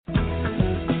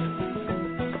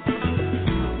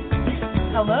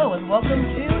hello, and welcome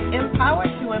to Empower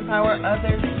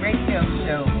Others radio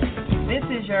show. This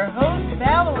is your host,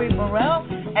 Valerie Burrell,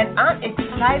 and I'm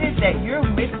excited that you're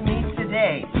with me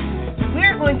today.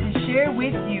 We're going to share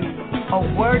with you a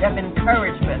word of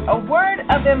encouragement, a word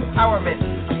of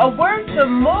empowerment, a word to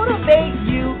motivate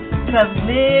you to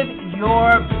live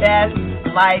your best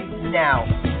life now.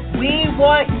 We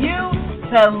want you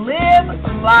to live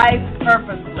life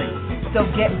purposely. So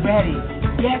get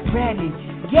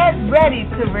ready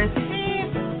to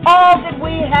receive all that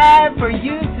we have for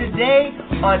you today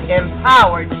on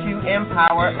Empowered to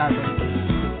Empower Others.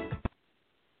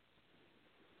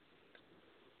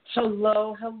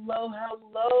 Hello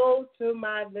to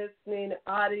my listening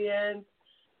audience.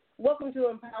 Welcome to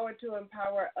Empowered to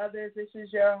Empower Others. This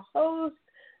is your host,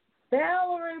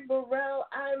 Valerie Burrell.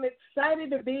 I'm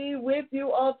excited to be with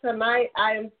you all tonight.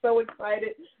 I am so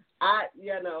excited. I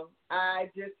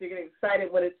just get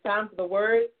excited when it's time for the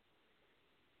word.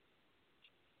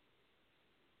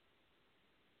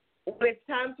 When it's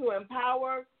time to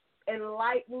empower,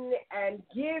 enlighten, and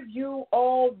give you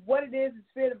all what it is the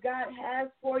Spirit of God has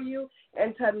for you.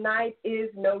 And tonight is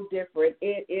no different.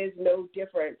 It is no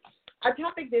different. Our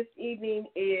topic this evening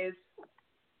is,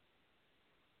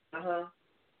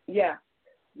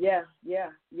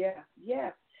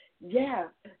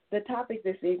 The topic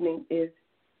this evening is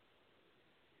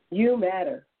you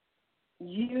matter.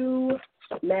 You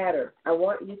matter. I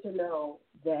want you to know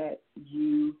that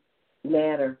you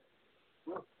matter.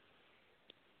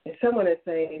 If someone is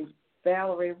saying,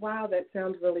 Valerie, wow, that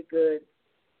sounds really good,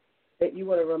 that you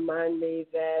want to remind me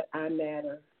that I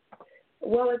matter.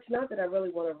 Well, it's not that I really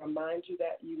want to remind you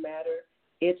that you matter.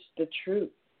 It's the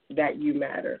truth that you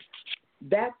matter.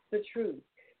 That's the truth.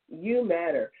 You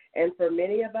matter. And for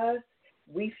many of us,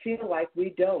 we feel like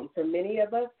we don't. For many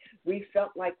of us, we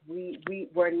felt like we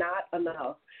were not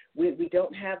enough. We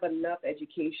don't have enough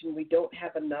education. We don't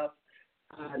have enough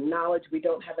knowledge. We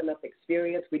don't have enough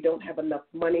experience. We don't have enough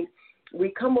money.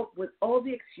 We come up with all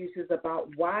the excuses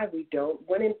about why we don't,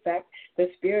 when in fact the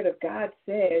Spirit of God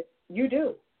says you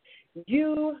do.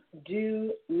 You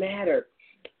do matter.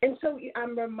 And so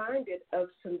I'm reminded of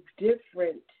some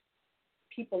different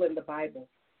people in the Bible,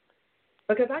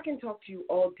 because I can talk to you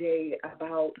all day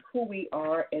about who we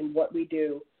are and what we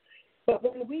do. But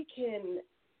when we can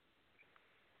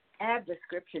add the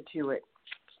scripture to it,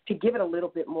 to give it a little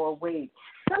bit more weight,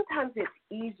 sometimes it's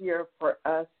easier for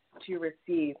us to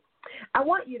receive. I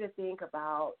want you to think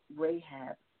about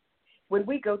Rahab. When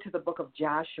we go to the book of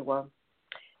Joshua,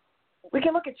 we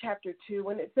can look at chapter 2,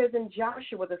 when it says, "And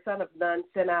Joshua, the son of Nun,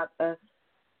 sent out a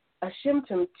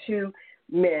Shittim to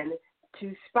men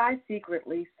to spy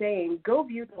secretly, saying, Go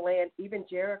view the land, even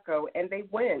Jericho. And they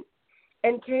went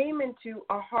and came into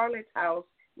a harlot's house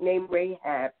named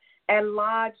Rahab and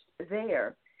lodged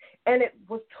there. And it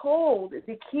was told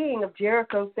the king of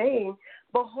Jericho, saying,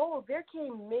 Behold, there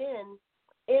came men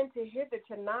into hither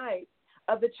tonight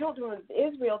of the children of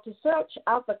Israel to search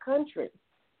out the country.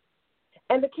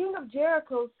 And the king of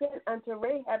Jericho sent unto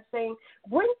Rahab, saying,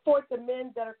 Bring forth the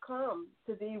men that are come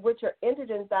to thee, which are entered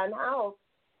in thine house,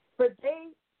 for they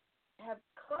have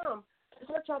come to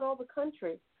search out all the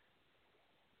country.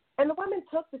 And the woman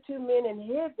took the two men and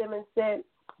hid them and said,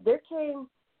 There came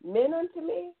men unto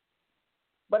me,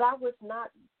 but I was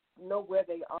not know where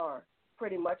they are."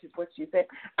 Pretty much is what she said.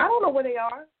 I don't know where they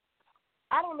are.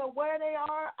 I don't know where they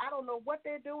are. I don't know what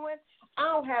they're doing. I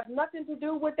don't have nothing to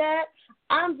do with that.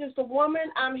 I'm just a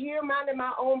woman. I'm here minding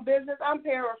my own business. I'm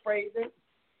paraphrasing.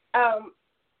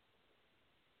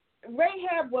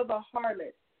 Rahab was a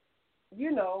harlot.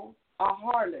 A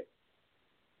harlot.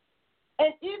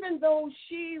 And even though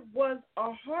she was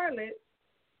a harlot,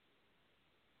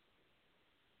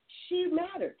 she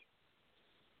mattered.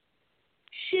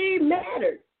 She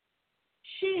mattered.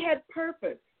 She had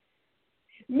purpose.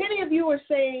 Many of you are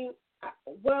saying,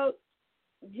 that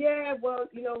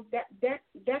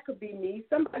could be me.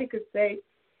 Somebody could say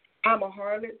I'm a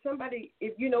harlot. Somebody,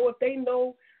 if they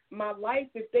know my life,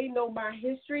 if they know my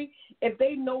history, if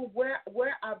they know where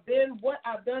I've been, what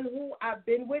I've done, who I've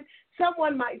been with,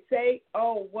 someone might say,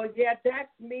 oh, well, yeah,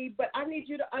 that's me. But I need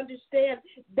you to understand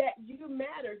that you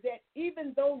matter, that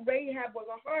even though Rahab was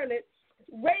a harlot,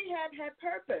 Rahab had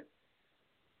purpose.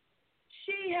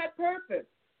 She had purpose.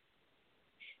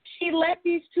 She let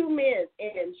these two men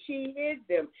in. She hid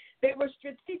them. They were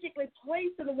strategically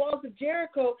placed in the walls of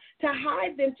Jericho to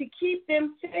hide them, to keep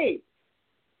them safe.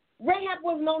 Rahab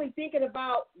wasn't only thinking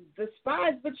about the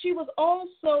spies, but she was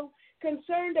also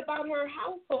concerned about her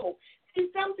household. See,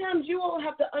 sometimes you all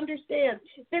have to understand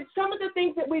that some of the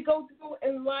things that we go through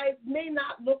in life may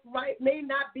not look right, may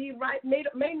not be right, may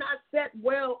not set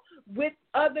well with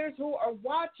others who are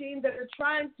watching that are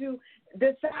trying to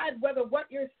decide whether what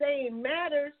you're saying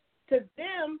matters to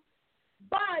them.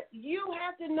 But you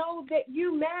have to know that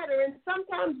you matter, and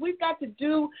sometimes we've got to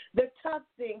do the tough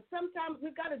things. Sometimes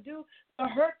we've got to do the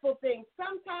hurtful things.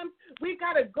 Sometimes we've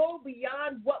got to go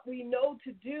beyond what we know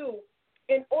to do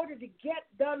in order to get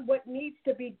done what needs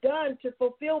to be done to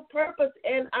fulfill purpose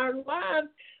in our lives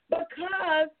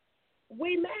because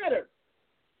we matter.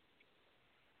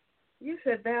 You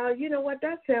said, Val, you know what?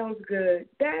 That sounds good.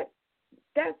 That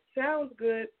sounds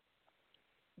good,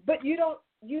 but you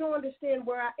don't understand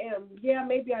where I am. Yeah,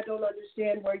 maybe I don't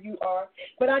understand where you are,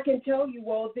 but I can tell you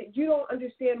all that you don't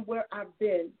understand where I've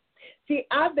been. See,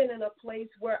 I've been in a place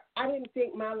where I didn't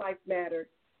think my life mattered.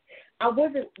 I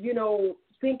wasn't,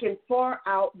 thinking far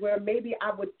out where maybe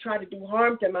I would try to do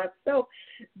harm to myself.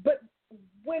 But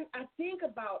when I think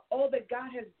about all that God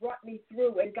has brought me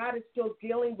through and God is still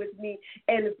dealing with me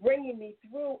and bringing me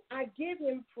through, I give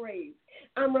him praise.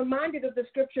 I'm reminded of the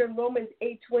scripture in Romans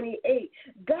 8:28.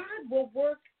 God will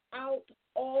work out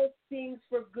all things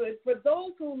for good for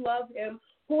those who love him,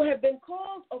 who have been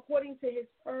called according to his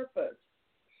purpose.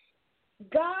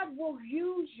 God will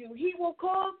use you. He will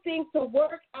cause things to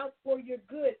work out for your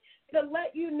good, to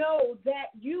let you know that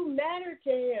you matter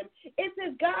to him. It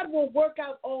says God will work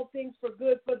out all things for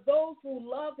good for those who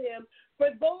love him, for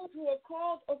those who are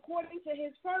called according to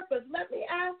his purpose. Let me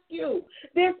ask you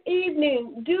this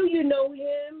evening, do you know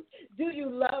him? Do you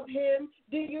love him?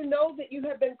 Do you know that you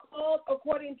have been called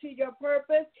according to your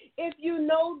purpose? If you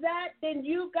know that, then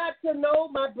you got to know,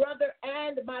 my brother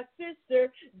and my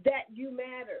sister, that you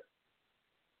matter.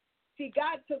 See,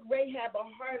 God took Rahab, a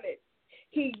harlot.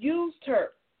 He used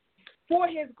her for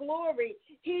his glory.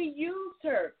 He used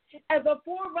her as a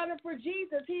forerunner for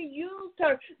Jesus. He used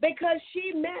her because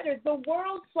she mattered. The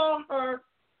world saw her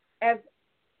as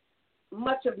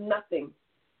much of nothing,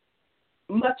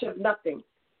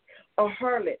 a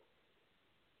harlot.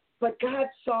 But God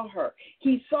saw her.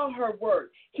 He saw her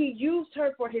work. He used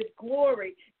her for his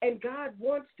glory, and God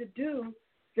wants to do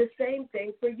the same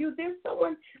thing for you. There's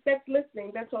someone that's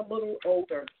listening that's a little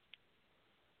older.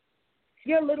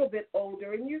 You're a little bit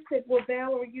older, and you said, well,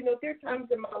 Valerie, there are times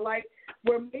in my life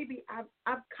where maybe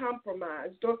I've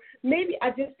compromised, or maybe I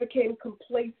just became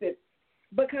complacent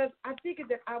because I figured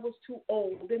that I was too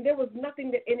old, and there was nothing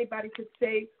that anybody could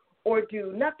say or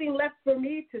do, nothing left for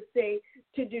me to say,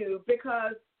 to do,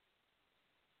 because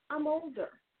I'm older.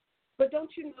 But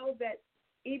don't you know that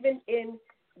even in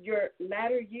your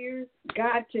latter years,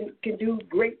 God can do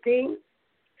great things?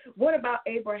 What about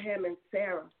Abraham and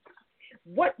Sarah?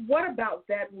 What about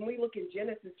that when we look in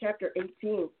Genesis chapter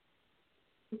 18?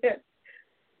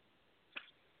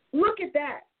 Look at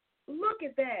that.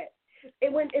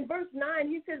 And when in verse 9,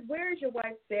 he says, where is your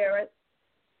wife Sarah?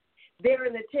 There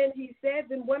in the tent, he said,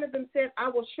 then one of them said, I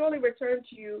will surely return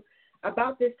to you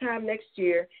about this time next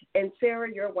year, and Sarah,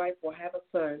 your wife, will have a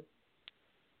son.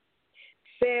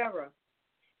 Sarah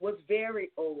was very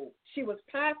old. She was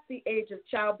past the age of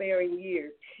childbearing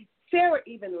years. Sarah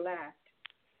even laughed.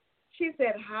 She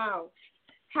said, how,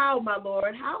 my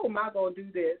Lord, how am I going to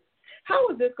do this? How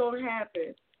is this going to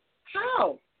happen?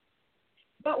 How?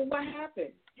 But what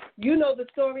happened? You know the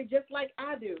story just like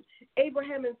I do.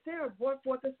 Abraham and Sarah brought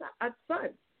forth a son.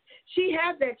 She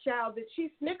had that child that she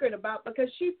snickered about because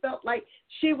she felt like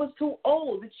she was too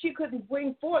old, that she couldn't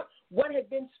bring forth what had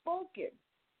been spoken.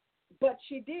 But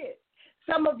she did.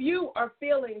 Some of you are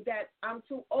feeling that I'm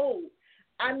too old.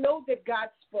 I know that God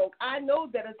spoke. I know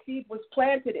that a seed was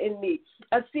planted in me.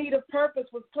 A seed of purpose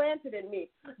was planted in me.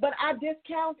 But I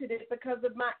discounted it because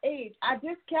of my age. I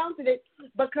discounted it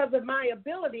because of my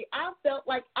ability. I felt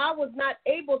like I was not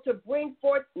able to bring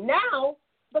forth now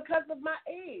because of my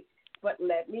age. But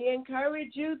let me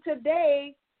encourage you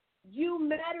today, you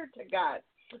matter to God.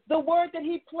 The word that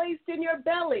he placed in your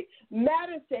belly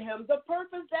matters to him. The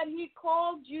purpose that he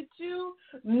called you to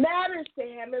matters to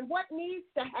him. And what needs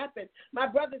to happen, my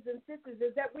brothers and sisters,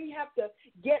 is that we have to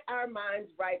get our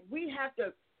minds right. We have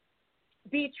to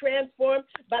be transformed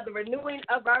by the renewing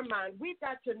of our mind. We've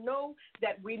got to know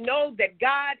that we know that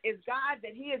God is God,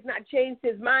 that he has not changed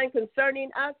his mind concerning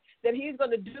us, that he's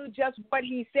going to do just what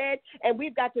he said, and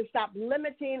we've got to stop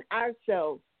limiting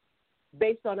ourselves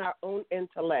based on our own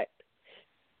intellect.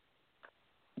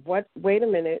 What? Wait a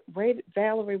minute. Wait,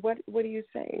 Valerie, what are you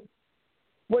saying?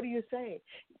 What are you saying?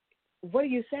 What are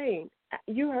you saying?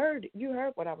 You heard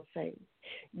what I was saying.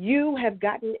 You have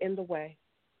gotten in the way.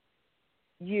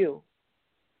 You.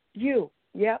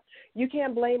 Yep. You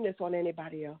can't blame this on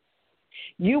anybody else.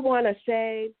 You want to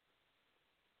say,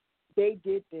 they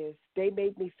did this. They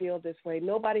made me feel this way.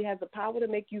 Nobody has the power to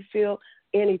make you feel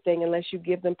anything unless you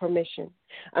give them permission,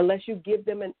 unless you give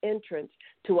them an entrance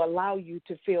to allow you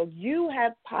to feel. You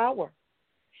have power.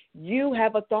 You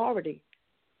have authority.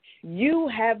 You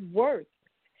have worth.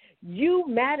 You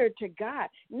matter to God.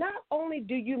 Not only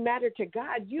do you matter to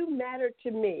God, you matter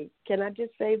to me. Can I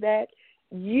just say that?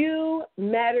 You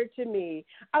matter to me.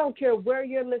 I don't care where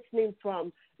you're listening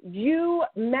from. You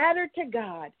matter to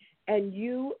God, and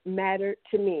you matter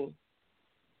to me.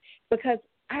 Because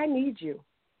I need you.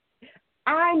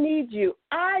 I need you.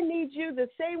 I need you the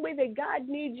same way that God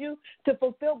needs you to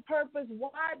fulfill purpose.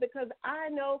 Why? Because I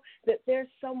know that there's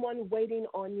someone waiting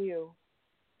on you.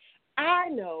 I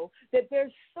know that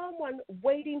there's someone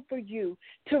waiting for you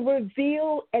to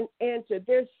reveal an answer.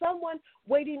 There's someone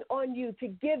waiting on you to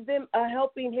give them a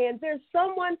helping hand. There's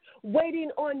someone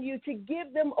waiting on you to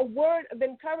give them a word of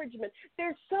encouragement.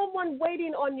 There's someone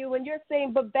waiting on you, and you're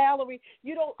saying, but Valerie,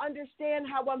 you don't understand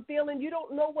how I'm feeling. You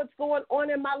don't know what's going on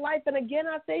in my life. And again,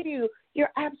 I say to you,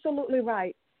 you're absolutely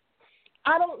right.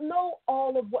 I don't know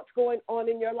all of what's going on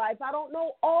in your life. I don't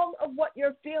know all of what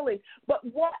you're feeling. But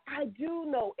what I do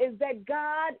know is that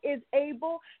God is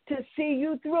able to see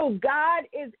you through. God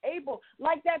is able.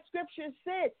 Like that scripture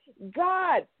said,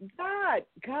 God.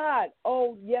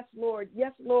 Oh, yes, Lord.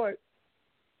 Yes, Lord.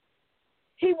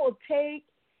 He will take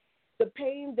the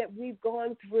pain that we've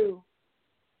gone through.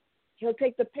 He'll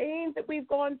take the pain that we've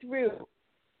gone through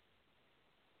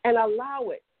and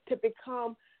allow it to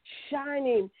become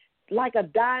shining like a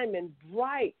diamond,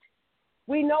 bright.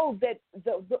 We know that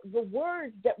the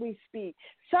words that we speak,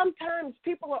 sometimes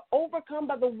people are overcome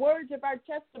by the words of our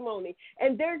testimony,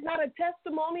 and there's not a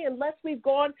testimony unless we've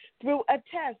gone through a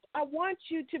test. I want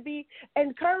you to be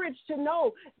encouraged to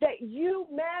know that you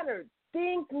matter.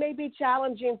 Things may be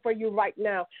challenging for you right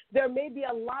now. There may be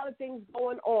a lot of things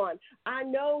going on. I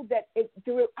know that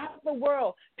throughout the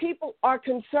world, people are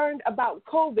concerned about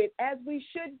COVID, as we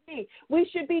should be. We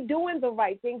should be doing the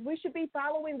right things. We should be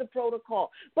following the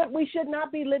protocol, but we should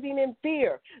not be living in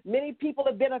fear. Many people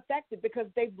have been affected because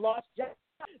they've lost jobs.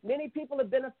 Many people have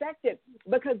been affected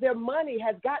because their money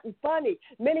has gotten funny.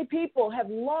 Many people have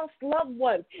lost loved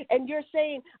ones. And you're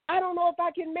saying, I don't know if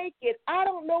I can make it. I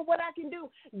don't know what I can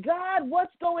do. God,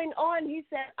 what's going on? He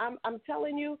said, I'm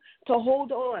telling you to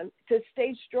hold on, to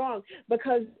stay strong,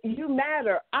 because you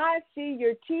matter. I see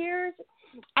your tears.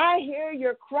 I hear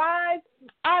your cries.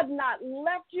 I've not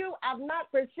left you. I've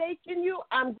not forsaken you.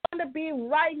 I'm going to be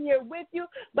right here with you.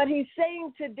 But he's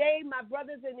saying today, my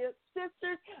brothers and your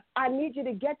sisters, I need you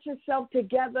to get yourself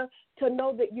together to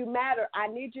know that you matter. I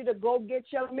need you to go get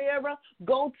your mirror,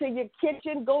 go to your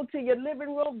kitchen, go to your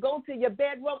living room, go to your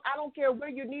bedroom. I don't care where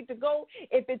you need to go.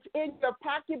 If it's in your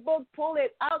pocketbook, pull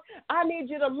it out. I need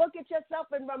you to look at yourself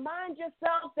and remind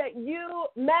yourself that you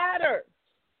matter.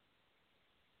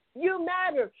 You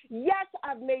matter. Yes,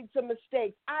 I've made some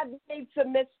mistakes. I've made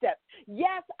some missteps.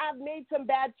 Yes, I've made some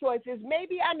bad choices.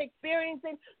 Maybe I'm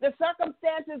experiencing the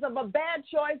circumstances of a bad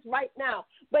choice right now.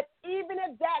 But even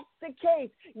if that's the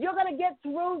case, you're going to get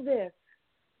through this.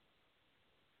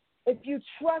 If you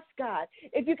trust God,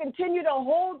 if you continue to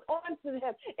hold on to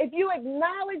him, if you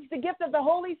acknowledge the gift of the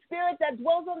Holy Spirit that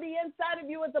dwells on the inside of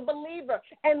you as a believer,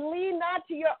 and lean not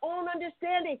to your own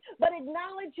understanding, but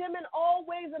acknowledge him in all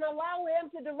ways and allow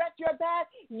him to direct your path,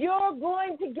 you're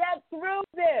going to get through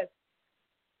this.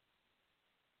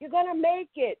 You're going to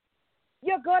make it.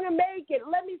 You're going to make it.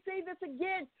 Let me say this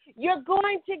again. You're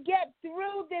going to get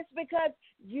through this because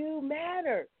you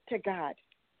matter to God.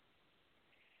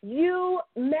 You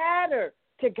matter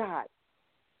to God.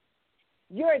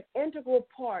 You're an integral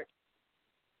part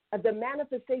of the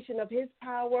manifestation of his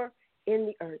power in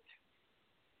the earth.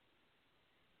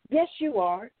 Yes, you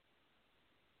are.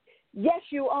 Yes,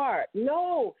 you are.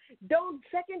 No, don't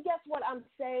second guess what I'm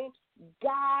saying.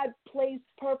 God placed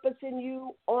purpose in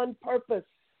you on purpose.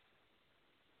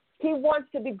 He wants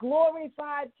to be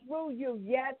glorified through you.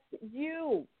 Yes,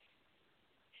 you.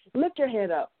 Lift your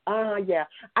head up. Yeah.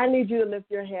 I need you to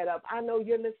lift your head up. I know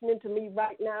you're listening to me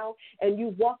right now, and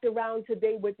you walked around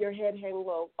today with your head hang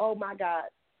low. Oh, my God.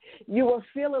 You were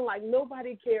feeling like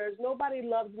nobody cares, nobody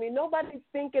loves me, nobody's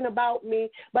thinking about me,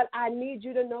 but I need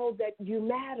you to know that you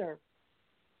matter.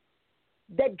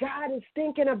 That God is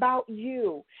thinking about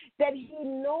you, that he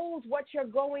knows what you're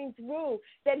going through,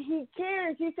 that he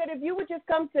cares. He said, if you would just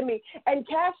come to me and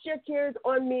cast your cares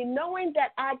on me, knowing that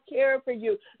I care for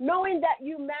you, knowing that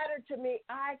you matter to me,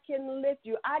 I can lift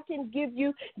you. I can give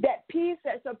you that peace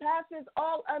that surpasses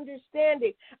all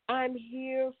understanding. I'm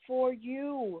here for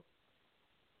you.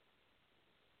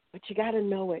 But you got to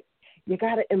know it. You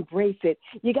got to embrace it.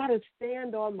 You got to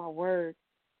stand on my word.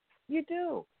 You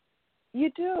do. You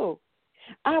do.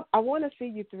 I want to see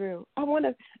you through. I want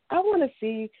to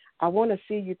see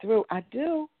you through. I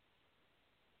do.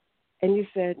 And you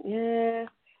said, yeah,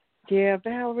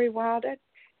 Valerie, wow, that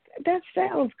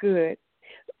sounds good.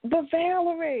 But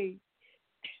Valerie,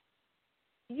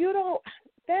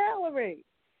 Valerie,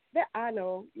 I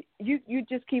know you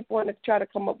just keep wanting to try to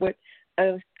come up with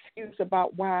an excuse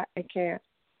about why I can't.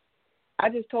 I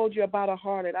just told you about a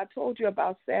harlot. I told you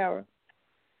about Sarah,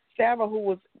 who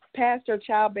was past her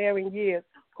childbearing years,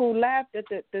 who laughed at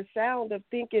the sound of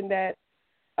thinking that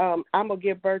I'm going to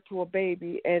give birth to a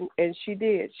baby, and she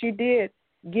did. She did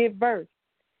give birth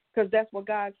because that's what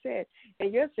God said.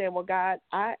 And you're saying, well, God,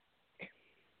 I'm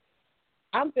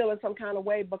feeling some kind of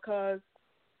way because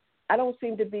I don't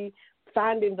seem to be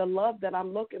finding the love that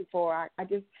I'm looking for. I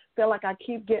just feel like I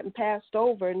keep getting passed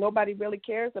over and nobody really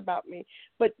cares about me.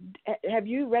 But have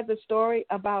you read the story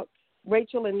about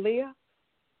Rachel and Leah?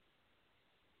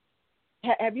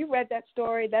 Have you read that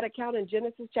story, that account in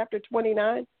Genesis chapter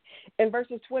 29? In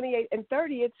verses 28 and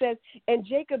 30, it says, and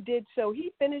Jacob did so.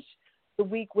 He finished the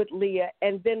week with Leah,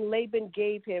 and then Laban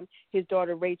gave him his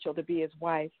daughter Rachel to be his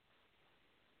wife.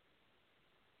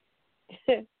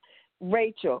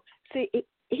 Rachel. See,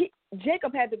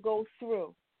 Jacob had to go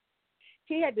through.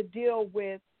 He had to deal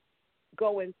with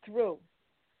going through.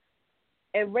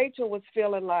 And Rachel was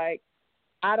feeling like,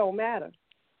 I don't matter.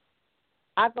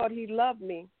 I thought he loved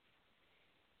me.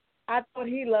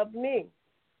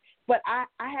 But I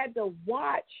had to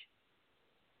watch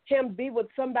him be with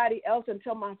somebody else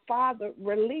until my father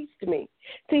released me.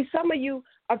 See, some of you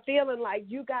are feeling like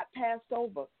you got passed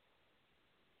over.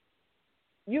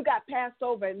 You got passed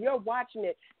over and you're watching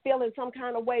it, feeling some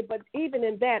kind of way. But even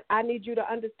in that, I need you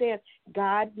to understand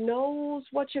God knows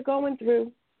what you're going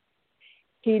through.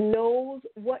 He knows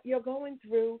what you're going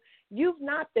through. You've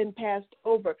not been passed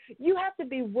over. You have to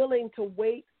be willing to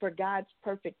wait for God's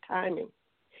perfect timing.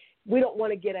 We don't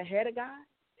want to get ahead of God.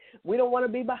 We don't want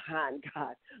to be behind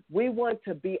God. We want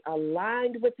to be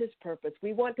aligned with his purpose.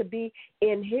 We want to be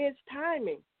in his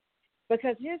timing,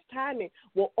 because his timing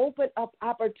will open up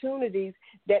opportunities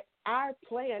that our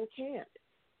plan can't.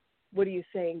 What are you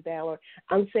saying, Valor?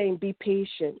 I'm saying be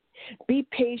patient. Be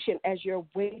patient as you're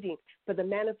waiting for the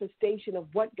manifestation of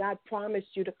what God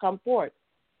promised you to come forth.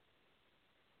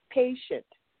 Patient.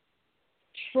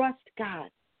 Trust God.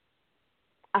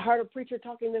 I heard a preacher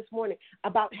talking this morning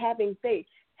about having faith.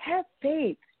 Have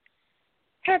faith.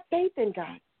 Have faith in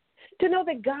God. To know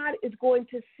that God is going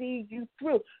to see you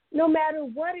through, no matter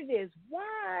what it is.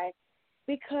 Why?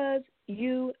 Because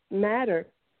you matter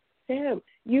to him.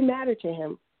 You matter to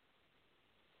him.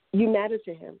 You matter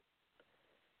to him.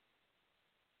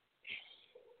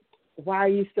 Why are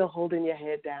you still holding your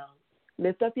head down?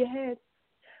 Lift up your head.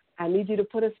 I need you to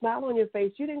put a smile on your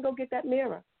face. You didn't go get that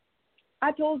mirror.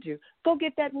 I told you, go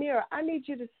get that mirror. I need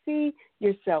you to see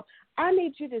yourself. I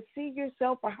need you to see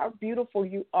yourself for how beautiful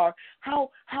you are, how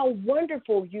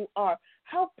wonderful you are,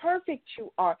 how perfect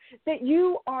you are, that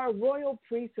you are a royal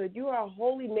priesthood. You are a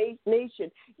holy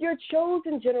nation. You're a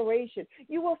chosen generation.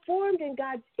 You were formed in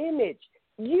God's image.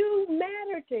 You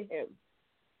matter to him.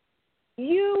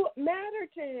 You matter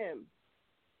to him.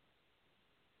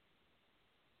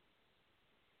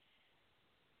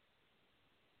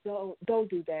 Don't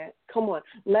do that. Come on.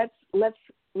 Let's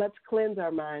cleanse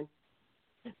our mind.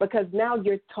 Because now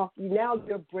you're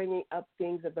bringing up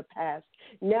things of the past.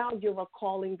 Now you're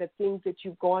recalling the things that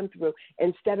you've gone through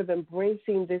instead of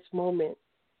embracing this moment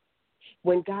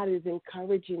when God is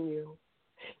encouraging you,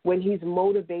 when he's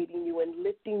motivating you and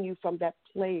lifting you from that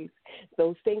place.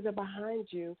 Those things are behind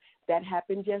you. That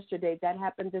happened yesterday. That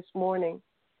happened this morning.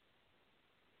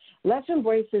 Let's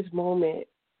embrace this moment.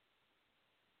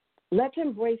 Let's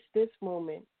embrace this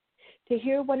moment to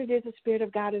hear what it is the Spirit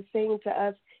of God is saying to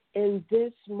us in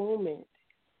this moment,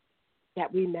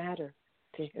 that we matter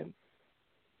to him.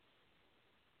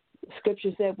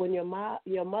 Scripture said when your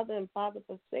mother and father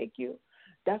forsake you,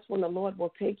 that's when the Lord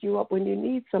will take you up. When you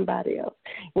need somebody else,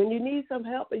 when you need some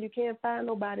help and you can't find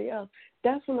nobody else,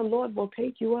 that's when the Lord will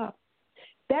take you up.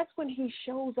 That's when he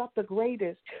shows up the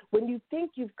greatest. When you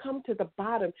think you've come to the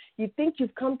bottom, you think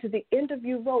you've come to the end of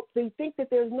your rope, so you think that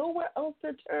there's nowhere else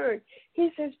to turn, he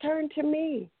says, turn to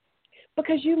me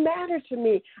because you matter to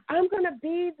me. I'm going to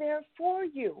be there for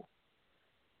you.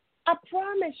 I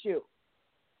promise you.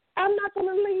 I'm not going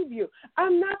to leave you.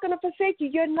 I'm not going to forsake you.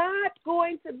 You're not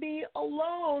going to be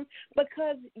alone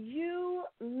because you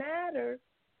matter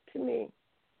to me.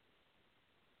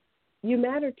 You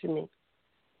matter to me.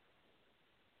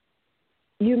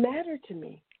 You matter to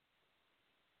me.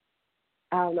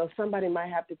 I don't know, somebody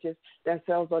might have to just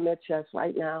themselves on their chest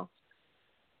right now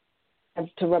and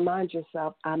to remind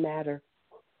yourself, I matter.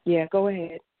 Yeah, go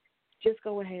ahead. Just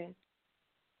go ahead.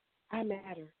 I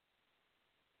matter.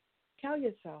 Tell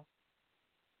yourself,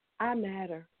 I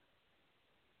matter.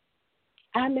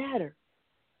 I matter.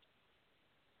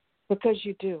 Because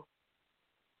you do.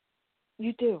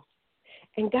 You do.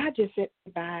 And God just sent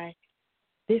me by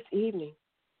this evening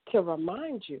to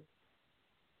remind you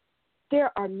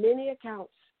there are many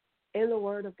accounts in the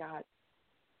Word of God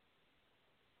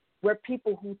where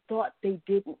people who thought they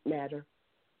didn't matter,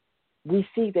 we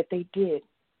see that they did.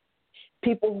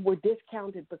 People who were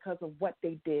discounted because of what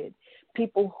they did.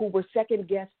 People who were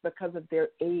second-guessed because of their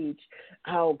age.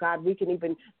 Oh, God, we can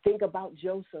even think about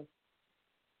Joseph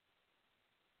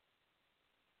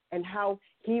and how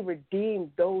he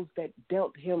redeemed those that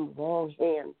dealt him wrong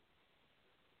hand.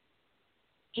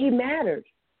 He mattered.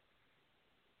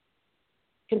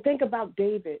 You can think about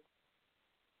David.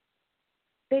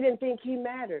 They didn't think he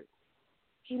mattered.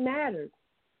 He mattered.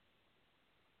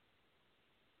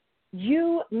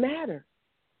 You matter.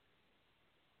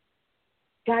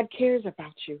 God cares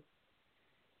about you.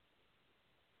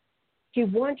 He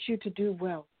wants you to do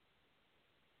well.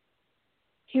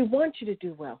 He wants you to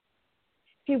do well.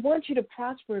 He wants you to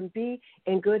prosper and be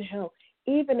in good health.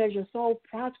 Even as your soul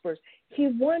prospers, he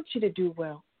wants you to do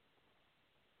well.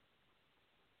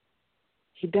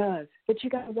 He does. But you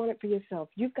got to want it for yourself.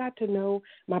 You've got to know,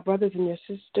 my brothers and your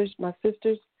sisters, my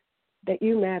sisters, that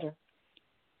you matter.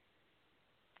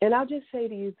 And I'll just say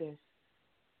to you this.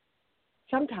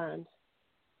 Sometimes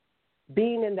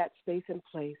being in that space and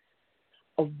place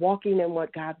of walking in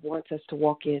what God wants us to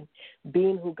walk in,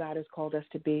 being who God has called us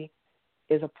to be,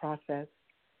 is a process.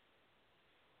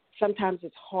 Sometimes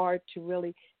it's hard to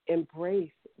really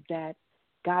embrace that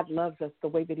God loves us the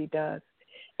way that he does,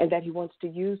 and that he wants to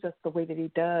use us the way that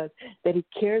he does, that he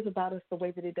cares about us the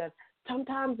way that he does.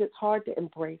 Sometimes it's hard to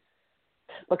embrace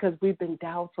because we've been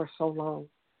down for so long.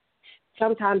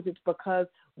 Sometimes it's because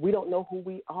we don't know who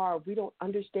we are. We don't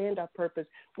understand our purpose.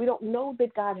 We don't know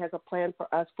that God has a plan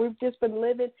for us. We've just been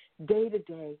living day to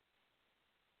day.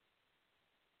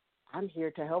 I'm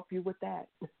here to help you with that,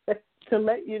 to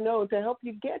let you know, to help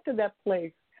you get to that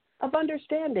place of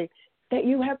understanding that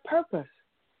you have purpose.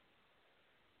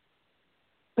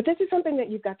 But this is something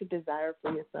that you've got to desire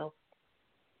for yourself.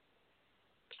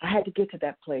 I had to get to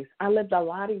that place. I lived a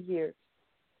lot of years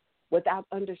without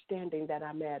understanding that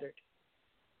I mattered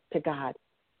to God,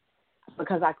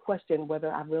 because I questioned whether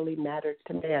I really mattered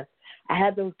to man. I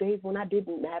had those days when I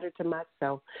didn't matter to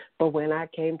myself, but when I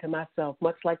came to myself,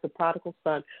 much like the prodigal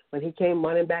son, when he came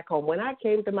running back home, when I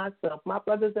came to myself, my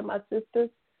brothers and my sisters,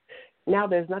 now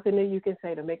there's nothing that you can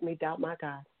say to make me doubt my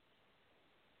God,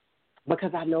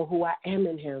 because I know who I am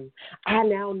in him. I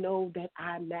now know that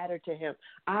I matter to him.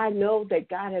 I know that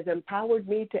God has empowered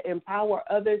me to empower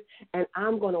others, and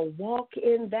I'm going to walk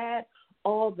in that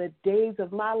all the days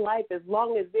of my life. As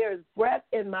long as there is breath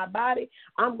in my body,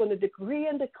 I'm going to decree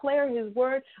and declare his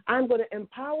word. I'm going to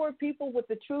empower people with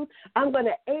the truth. I'm going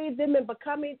to aid them in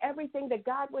becoming everything that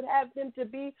God would have them to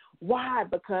be. Why?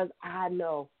 Because I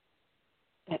know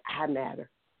that I matter.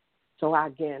 So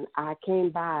again, I came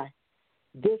by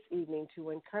this evening to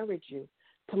encourage you,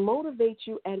 to motivate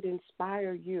you and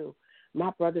inspire you, my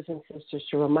brothers and sisters,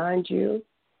 to remind you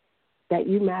that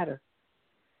you matter.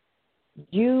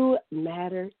 You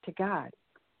matter to God,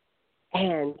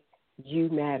 and you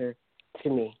matter to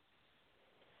me.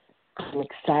 I'm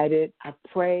excited. I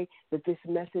pray that this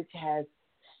message has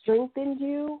strengthened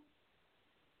you.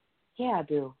 Yeah, I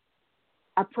do.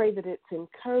 I pray that it's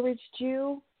encouraged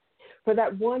you. For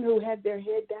that one who had their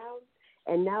head down,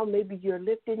 and now maybe you're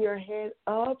lifting your head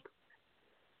up,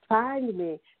 find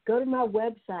me. Go to my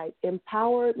website,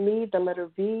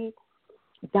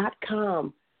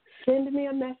 empowerme.com. Send me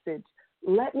a message.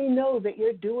 Let me know that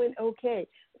you're doing okay.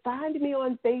 Find me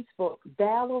on Facebook,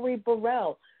 Valerie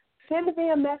Burrell. Send me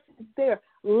a message there.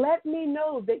 Let me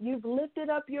know that you've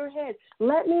lifted up your head.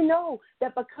 Let me know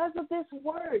that because of this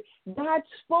word, God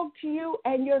spoke to you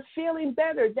and you're feeling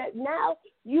better, that now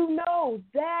you know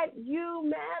that you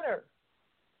matter.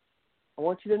 I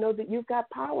want you to know that you've got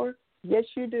power. Yes,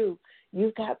 you do.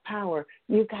 You've got power.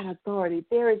 You've got authority.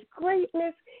 There is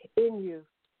greatness in you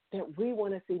that we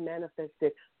want to see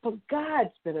manifested for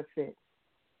God's benefit,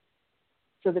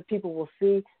 so that people will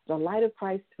see the light of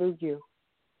Christ through you,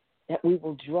 that we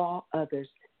will draw others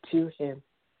to him.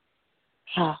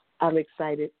 I'm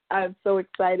excited. I'm so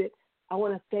excited. I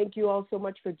want to thank you all so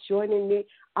much for joining me.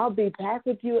 I'll be back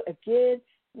with you again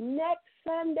next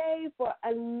Sunday for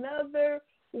another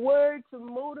word to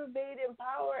motivate,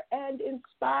 empower, and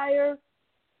inspire.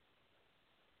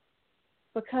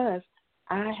 because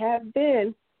I have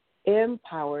been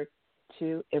empowered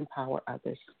to empower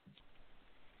others.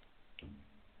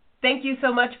 Thank you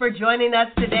so much for joining us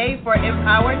today for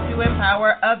Empowered to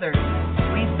Empower Others.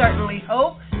 We certainly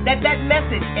hope that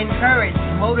message encouraged,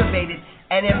 motivated,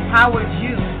 and empowered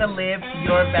you to live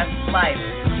your best life.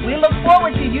 We look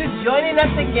forward to you joining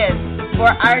us again for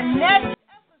our next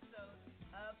episode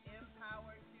of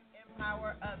Empowered to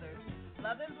Empower Others.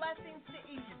 Love and blessings to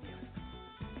each of you.